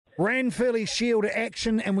Ranfurly Shield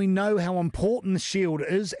action, and we know how important the Shield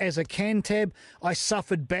is. As a Cantab, I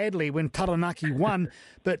suffered badly when Taranaki won,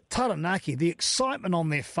 but Taranaki, the excitement on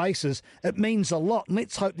their faces, it means a lot. And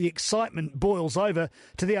let's hope the excitement boils over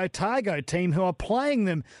to the Otago team who are playing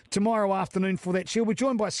them tomorrow afternoon for that Shield. We're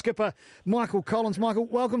joined by skipper Michael Collins. Michael,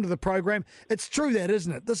 welcome to the program. It's true that,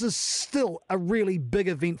 isn't it? This is still a really big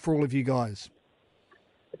event for all of you guys.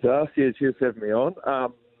 It's us, yeah, cheers for having me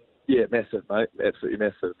on. Yeah, massive, mate. Absolutely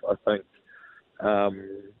massive. I think,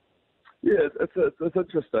 it's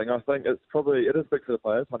interesting. I think it is big for the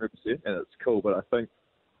players, 100%, and it's cool. But I think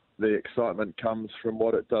the excitement comes from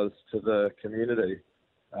what it does to the community.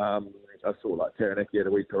 I saw like Taranaki had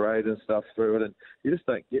a wee parade and stuff through it, and you just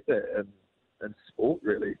don't get that in sport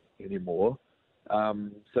really anymore.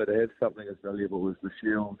 So to have something as valuable as the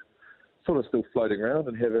Shield sort of still floating around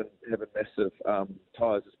and having massive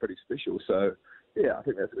ties is pretty special. So. Yeah, I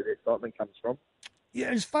think that's where the excitement comes from. Yeah,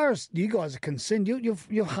 as far as you guys are concerned, you've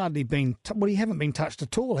hardly been you haven't been touched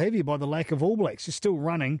at all, have you? By the lack of All Blacks, you're still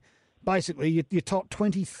running, basically your top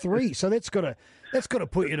 23. So that's got to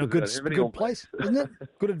put you in a good place, isn't it?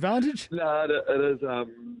 Good advantage. No, it is.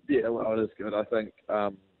 It is good. I think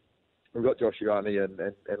we've got Josh Ioane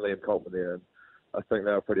and Liam Coltman there, and I think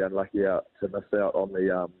they were pretty unlucky to miss out on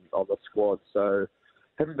the squad. So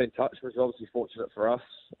haven't been touched, which is obviously fortunate for us.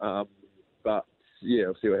 But yeah,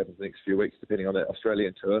 we'll see what happens the next few weeks, depending on that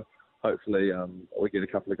Australian tour. Hopefully, we get a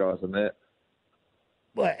couple of guys in that.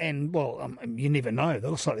 You never know. It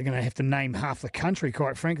looks like they're going to have to name half the country,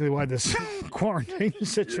 quite frankly, the way this quarantine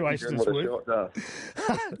situation is working.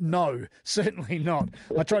 No, certainly not.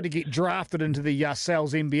 I tried to get drafted into the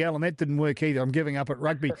Sal's NBL, and that didn't work either. I'm giving up at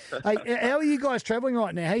rugby. Hey, how are you guys travelling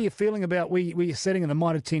right now? How are you feeling about where you're sitting in the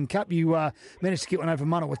Mitre 10 Cup? You managed to get one over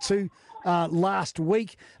Manawatu last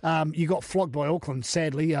week. You got flogged by Auckland,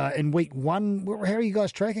 sadly, in week one. How are you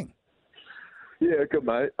guys tracking? Yeah, good,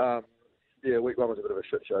 mate. Week one was a bit of a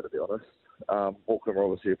shit show, to be honest. Auckland were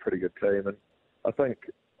obviously a pretty good team, and I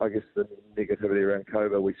guess the negativity around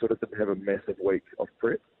COVID, we sort of didn't have a massive week of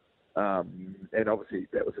prep, and obviously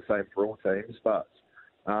that was the same for all teams. But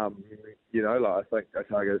I think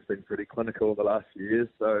Otago has been pretty clinical in the last few years,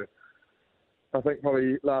 so I think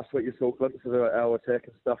probably last week you saw glimpses of our attack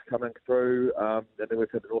and stuff coming through, and then we've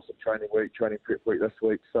had an awesome training prep week this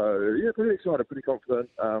week. So yeah, pretty excited, pretty confident.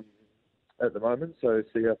 At the moment, so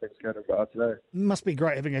see how things go today. Must be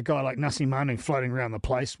great having a guy like Nasi Manu floating around the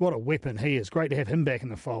place. What a weapon he is. Great to have him back in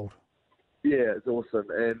the fold. Yeah, it's awesome.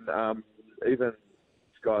 And even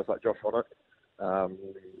guys like Josh Honnett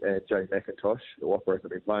and Jay McIntosh, the Whopper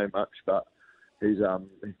hasn't been playing much, but he's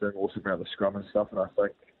doing awesome around the scrum and stuff. And I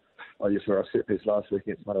think I saw our set piece last week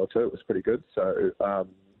against Manawatu. It was pretty good. So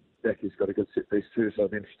Jackie's got a good set piece too, so it'll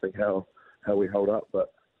be interesting how we hold up,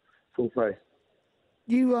 but full play.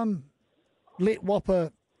 You let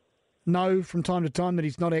Whopper know from time to time that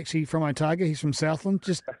he's not actually from Otago, he's from Southland,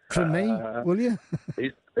 just for me, will you?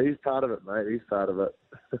 He's part of it, mate. He's part of it.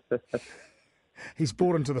 He's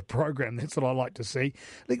brought into the program. That's what I like to see.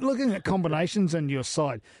 Looking at combinations on your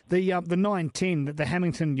side, the 9-10, the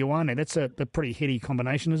Hamilton Ioane, that's a pretty heady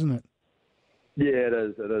combination, isn't it? Yeah, it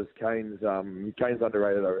is. It is. Kane's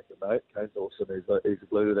underrated, I reckon, mate. Kane's awesome. He's the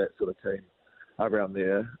glue to that sort of team around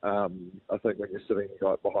there. I think when you're sitting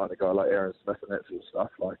behind a guy like Aaron Smith and that sort of stuff,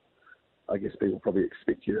 like I guess people probably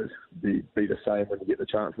expect you to be the same when you get the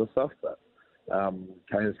chance and stuff. But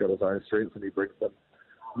Kane's got his own strengths and he brings them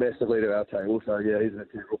massively to our table. So yeah, he's an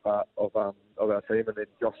integral part of our team. And then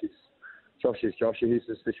Josh is Josh. He's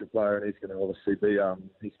a special player and he's going to obviously be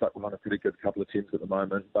he's stuck behind a pretty good couple of teams at the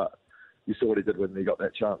moment, but you saw what he did when he got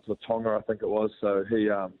that chance with Tonga, I think it was. So he's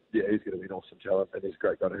going to be an awesome talent and he's a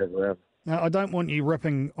great guy to have around. Now, I don't want you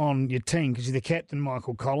ripping on your team because you're the captain,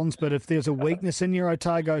 Michael Collins, but if there's a weakness in your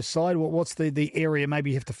Otago side, what's the area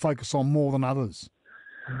maybe you have to focus on more than others?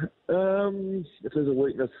 If there's a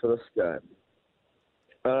weakness for this game,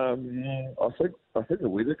 I think the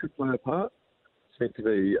weather could play a part. It's meant to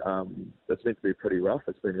be pretty rough.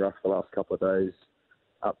 It's been rough the last couple of days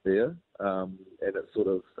up there, and it's sort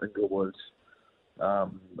of Inglewood.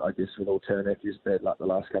 I guess with all Taranaki bad luck the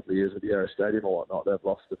last couple of years with the Yarra Stadium or whatnot, they've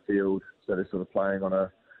lost the field, so they're sort of playing on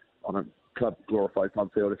a glorified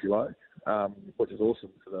club field, if you like, which is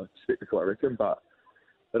awesome for the spectacle, I reckon. But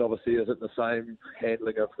it obviously isn't the same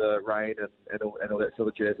handling of the rain and all that sort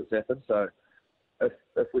of jazz that's happened. So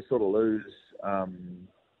if we sort of lose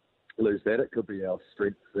that, it could be our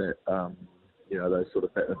strength that those sort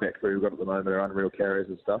of the back three we've got at the moment are unreal carriers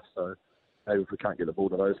and stuff. So maybe if we can't get the ball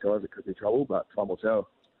to those guys, it could be trouble, but time will tell.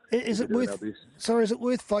 Is it worth? Sorry, is it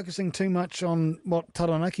worth focusing too much on what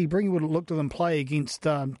Taranaki bring? You would have looked at them play against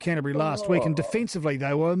Canterbury last week, and defensively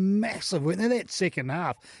they were massive, weren't they? That second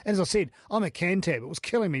half, as I said, I'm a Cantab. It was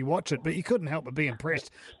killing me watch it, but you couldn't help but be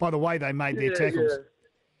impressed by the way they made their tackles. Yeah.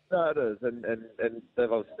 No, it is, and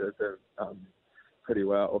they've obviously done pretty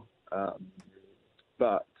well,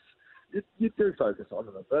 but you do focus on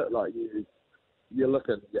them a bit, like you look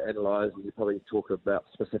and you analyse, and you probably talk about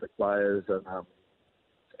specific players and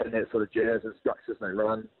that sort of jazz and structures they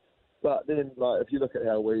run. But then, like, if you look at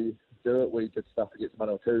how we do it, we did stuff against one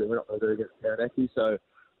or two that we're not going to do against Taranaki. So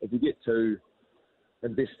if you get too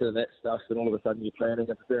invested in that stuff, then all of a sudden you're planning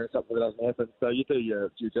and preparing something that doesn't happen. So you do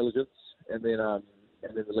your due diligence, and then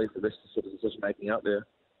leave the rest of sort of decision making out there.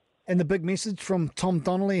 And the big message from Tom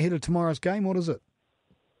Donnelly ahead of tomorrow's game, what is it?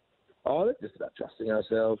 Oh, it's just about trusting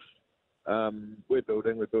ourselves. We're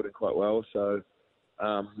building quite well, so.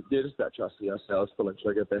 Just about trusting ourselves, pulling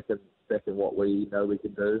trigger back in what we know we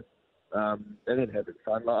can do, and then having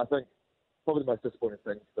fun. Like, I think probably the most disappointing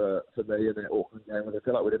thing for me in that Auckland game was I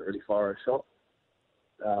feel like we didn't really fire a shot.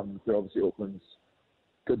 So obviously Auckland's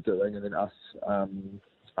good doing, and then us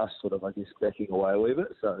sort of, I guess, backing away a wee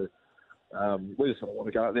bit. So we just want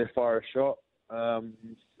to go out there, fire a shot, and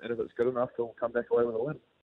if it's good enough, we'll come back away with a win.